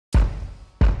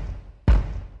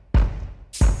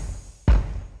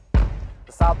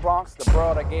the South Bronx, the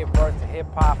borough that gave birth to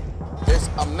hip-hop. There's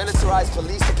a militarized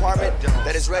police department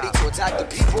that is ready to attack the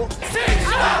people.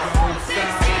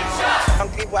 Young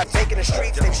people have taken the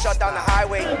streets, they've shut down the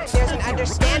highway. There's an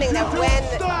understanding that when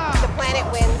the planet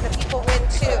wins, the people win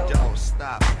too. Don't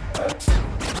stop.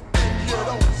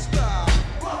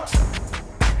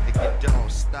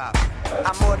 Don't stop.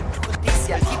 Amor,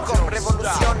 justicia, hip hop,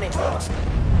 revoluciones.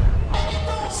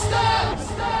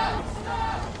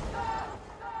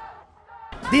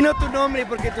 Dinos tu nombre y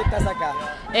por qué tú estás acá.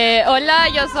 Hola,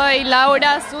 yo soy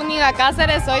Laura Zúñiga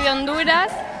Caceres, soy de Honduras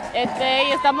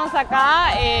y estamos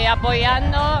acá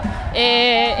apoyando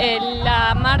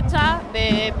la marcha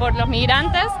por los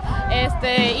migrantes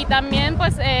y también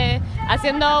pues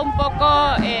haciendo un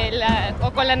poco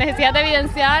con la necesidad de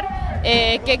evidenciar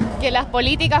que las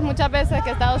políticas muchas veces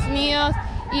que Estados Unidos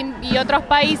y otros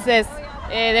países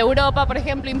de Europa, por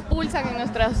ejemplo, impulsan en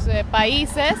nuestros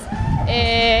países,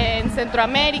 en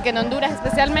Centroamérica, en Honduras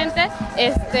especialmente,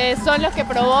 son los que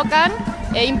provocan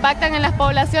e impactan en las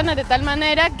poblaciones de tal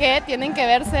manera que tienen que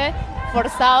verse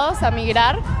forzados a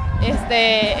migrar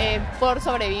por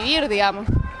sobrevivir, digamos.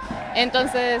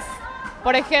 Entonces,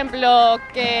 por ejemplo,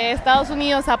 que Estados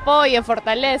Unidos apoye,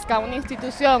 fortalezca una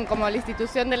institución como la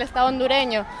institución del Estado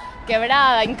hondureño,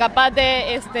 quebrada, incapaz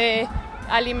de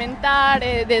alimentar,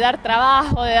 de dar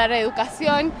trabajo, de dar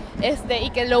educación, y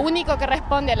que lo único que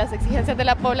responde a las exigencias de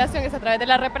la población es a través de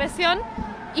la represión,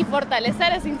 y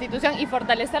fortalecer esa institución y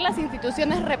fortalecer las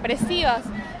instituciones represivas,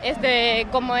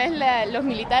 como es los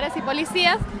militares y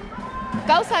policías,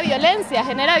 causa violencia,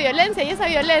 genera violencia, y esa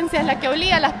violencia es la que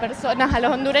obliga a las personas, a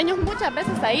los hondureños muchas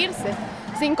veces a irse,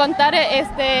 sin contar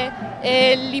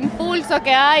el impulso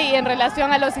que hay en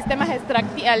relación a los sistemas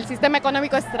al sistema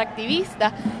económico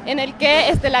extractivista, en el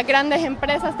que las grandes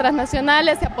empresas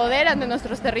transnacionales se apoderan de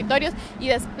nuestros territorios y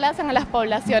desplazan a las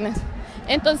poblaciones.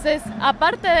 Entonces,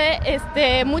 aparte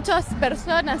de muchas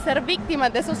personas ser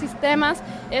víctimas de esos sistemas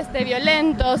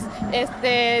violentos,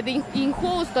 de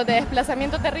injustos, de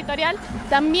desplazamiento territorial,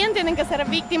 también tienen que ser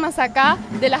víctimas acá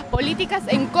de las políticas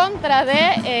en contra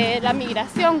de la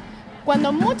migración,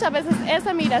 cuando muchas veces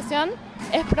esa migración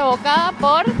es provocada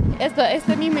por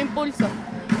este mismo impulso.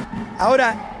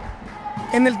 Ahora,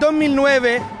 en el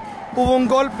 2009 hubo un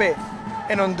golpe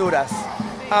en Honduras.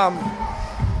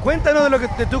 Cuéntanos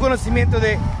de tu conocimiento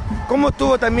de cómo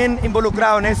estuvo también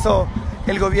involucrado en eso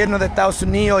el gobierno de Estados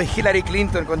Unidos y Hillary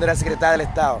Clinton cuando era secretaria del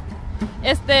Estado.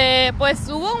 Pues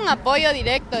hubo un apoyo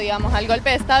directo, digamos, al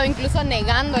golpe de Estado, incluso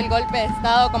negando el golpe de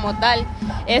Estado como tal,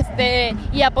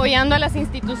 y apoyando a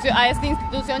esta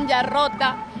institución ya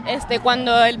rota,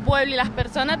 cuando el pueblo y las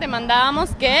personas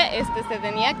demandábamos que se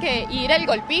tenía que ir el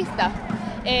golpista.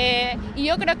 Y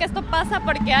yo creo que esto pasa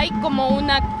porque hay como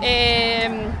una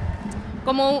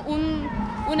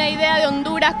idea de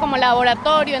Honduras como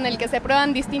laboratorio en el que se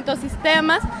prueban distintos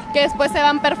sistemas que después se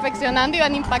van perfeccionando y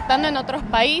van impactando en otros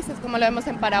países, como lo vemos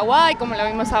en Paraguay, como lo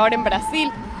vimos ahora en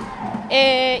Brasil.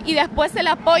 Y después el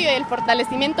apoyo y el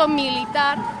fortalecimiento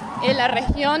militar en la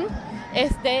región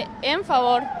en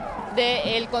favor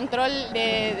del control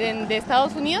de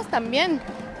Estados Unidos también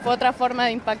fue otra forma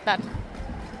de impactar.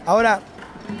 Ahora,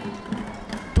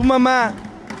 tu mamá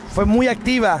fue muy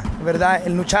activa, ¿verdad?,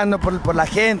 en luchando por la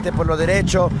gente, por los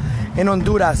derechos en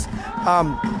Honduras.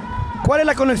 ¿Cuál es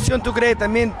la conexión, tú crees,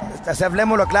 también,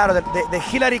 hablemoslo claro, de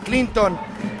Hillary Clinton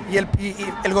y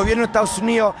el gobierno de Estados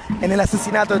Unidos en el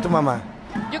asesinato de tu mamá?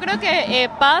 Yo creo que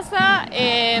pasa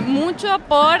mucho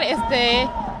por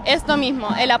esto mismo.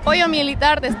 El apoyo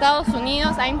militar de Estados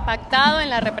Unidos ha impactado en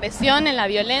la represión, en la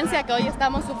violencia que hoy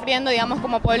estamos sufriendo, digamos,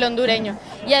 como pueblo hondureño.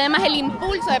 Y además el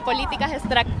impulso de políticas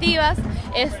extractivas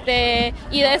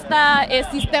y de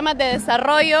sistemas de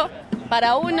desarrollo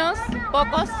para unos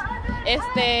pocos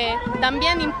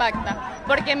también impacta.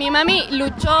 Porque mi mami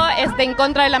luchó en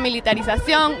contra de la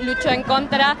militarización, luchó en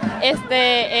contra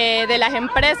de las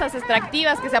empresas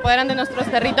extractivas que se apoderan de nuestros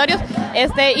territorios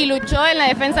y luchó en la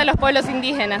defensa de los pueblos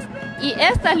indígenas. Y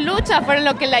estas luchas fueron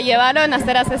lo que la llevaron a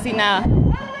ser asesinada.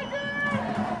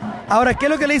 Ahora, ¿qué es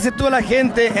lo que le dices tú a la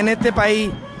gente en este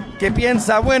país que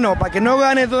piensa, bueno, para que no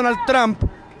gane Donald Trump,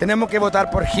 tenemos que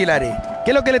votar por Hillary?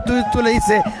 ¿Qué es lo que tú le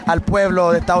dices al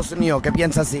pueblo de Estados Unidos que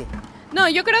piensa así? No,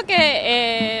 yo creo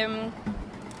que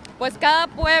pues cada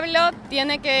pueblo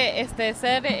tiene que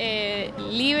ser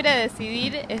libre de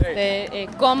decidir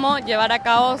cómo llevar a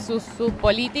cabo sus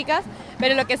políticas,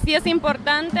 pero lo que sí es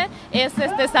importante es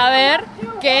saber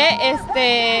que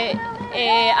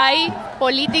hay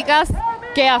políticas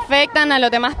que afectan a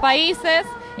los demás países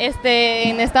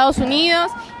en Estados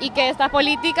Unidos y que estas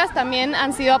políticas también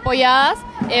han sido apoyadas,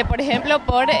 por ejemplo,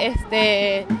 por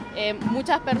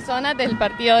muchas personas del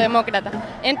Partido Demócrata.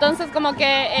 Entonces como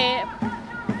que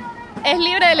es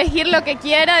libre de elegir lo que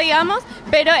quiera, digamos,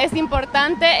 pero es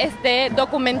importante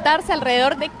documentarse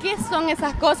alrededor de qué son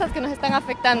esas cosas que nos están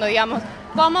afectando, digamos,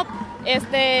 cómo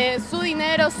su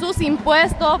dinero, sus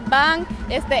impuestos van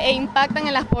e impactan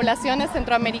en las poblaciones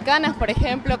centroamericanas, por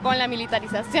ejemplo, con la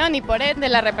militarización y por ende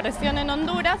la represión en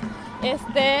Honduras.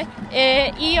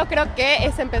 Y yo creo que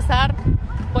es empezar,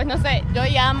 pues no sé, yo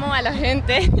llamo a la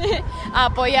gente a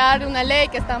apoyar una ley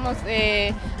que estamos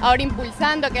ahora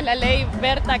impulsando, que es la ley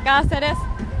Berta Caceres,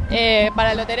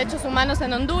 para los derechos humanos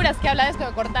en Honduras, que habla de esto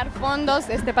de cortar fondos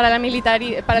para los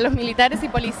militares y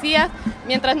policías,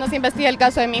 mientras no se investiga el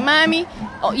caso de mi mami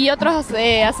y otros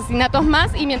asesinatos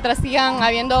más, y mientras sigan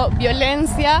habiendo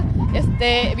violencia,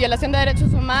 violación de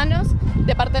derechos humanos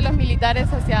de parte de los militares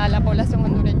hacia la población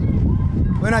hondureña.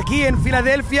 Bueno, aquí en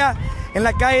Filadelfia, en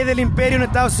la calle del Imperio en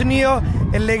Estados Unidos,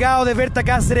 el legado de Berta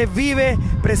Caceres vive,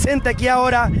 presente aquí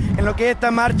ahora en lo que es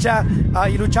esta marcha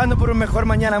y luchando por un mejor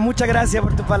mañana. Muchas gracias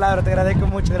por tu palabra, te agradezco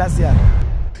mucho, gracias.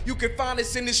 You can find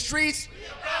us in the streets,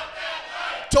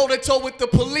 toe to toe with the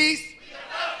police,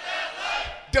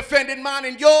 defending mine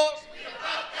and yours.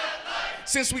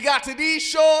 Since we got to these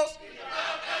shores,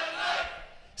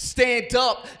 stand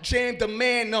up, jam the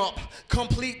man up,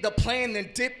 complete the plan, then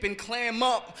dip and clam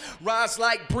up. Rise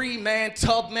like Bree, man,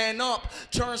 tub man up.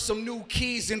 Turn some new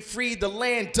keys and free the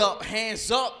land up.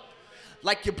 Hands up,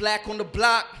 like you're black on the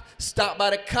block. Stop by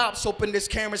the cops, open this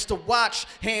cameras to watch.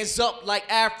 Hands up like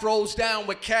afros down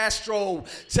with Castro.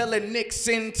 Telling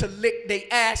Nixon to lick they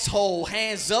asshole.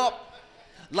 Hands up.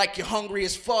 Like you're hungry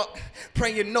as fuck,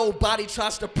 praying nobody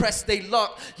tries to press they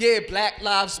luck. Yeah, Black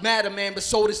Lives Matter, man, but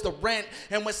so does the rent.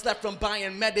 And what's left from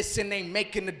buying medicine ain't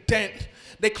making a dent.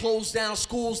 They close down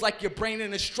schools like your brain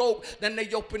in a stroke. Then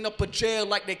they open up a jail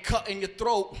like they cutting your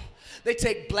throat. They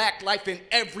take black life in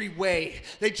every way.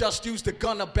 They just use the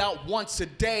gun about once a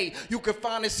day. You can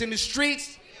find us in the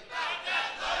streets,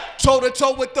 toe to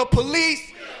toe with the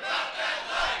police,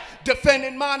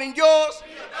 defending mine and yours.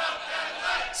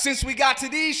 Since we got to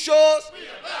these shores,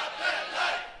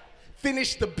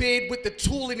 finished the bid with the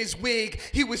tool in his wig.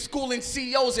 He was schooling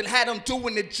CEOs and had them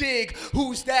doing the jig.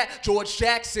 Who's that? George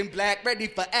Jackson, black, ready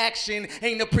for action.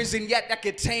 Ain't a prison yet that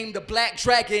could tame the black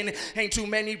dragon. Ain't too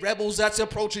many rebels that's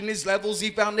approaching his levels. He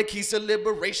found the keys to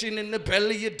liberation in the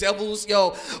belly of devils.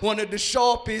 Yo, one of the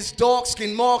sharpest,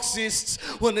 dark-skinned Marxists.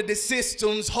 One of the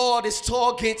system's hardest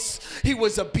targets. He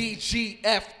was a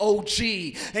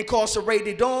BGFOG,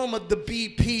 incarcerated arm of the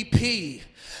BPP.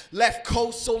 Left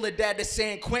Coast, Soledad to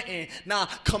San Quentin. Now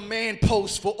command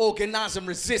post for organizing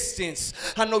resistance.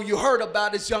 I know you heard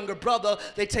about his younger brother.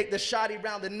 They take the shotty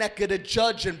round the neck of the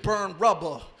judge and burn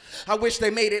rubber. I wish they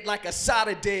made it like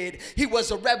Asada did. He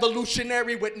was a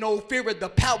revolutionary with no fear of the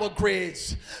power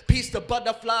grids. Peace to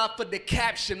Butterfly for the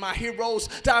caption. My heroes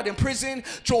died in prison.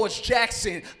 George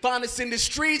Jackson. Find us in the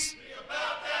streets,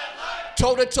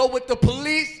 toe to toe with the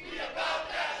police,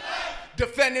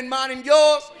 defending mine and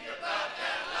yours.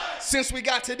 Since we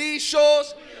got to these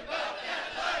shores,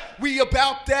 we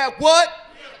about that what?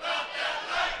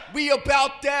 We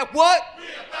about that what?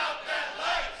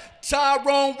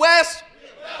 Tyrone West,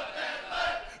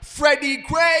 Freddie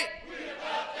Gray,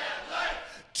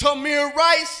 Tamir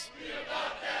Rice,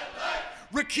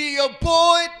 Rakia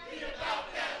Boyd,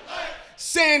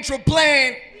 Sandra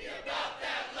Bland.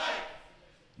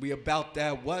 We about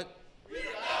that what?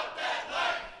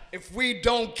 If we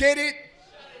don't get it,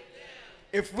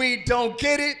 if we don't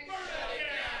get it,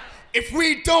 if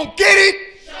we don't get it,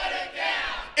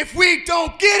 if we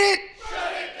don't get it,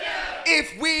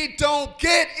 if we don't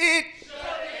get it,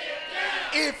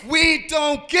 if we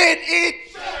don't get it,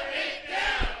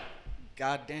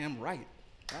 goddamn right.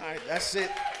 All right, that's it.